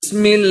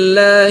بسم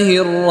الله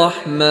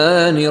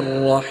الرحمن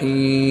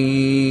الرحيم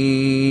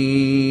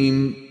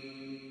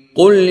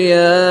قل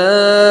يا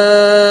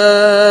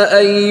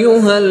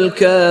أيها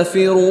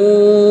الكافرون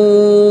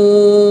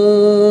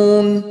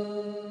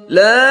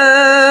لا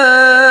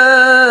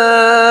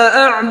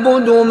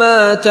أعبد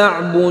ما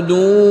تعبدون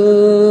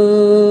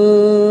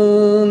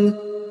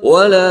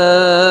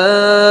ولا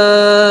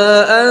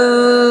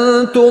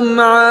أنتم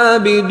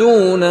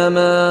عابدون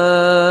ما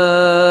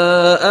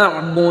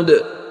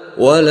أعبد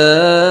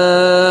ولا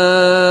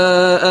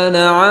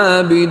أنا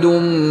عابد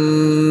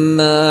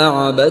ما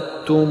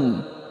عبدتم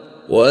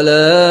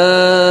ولا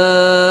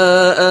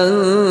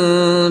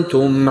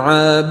أنتم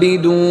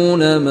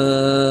عابدون ما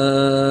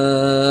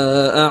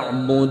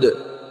أعبد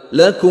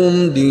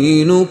لكم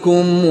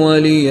دينكم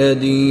ولي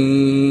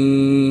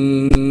دين.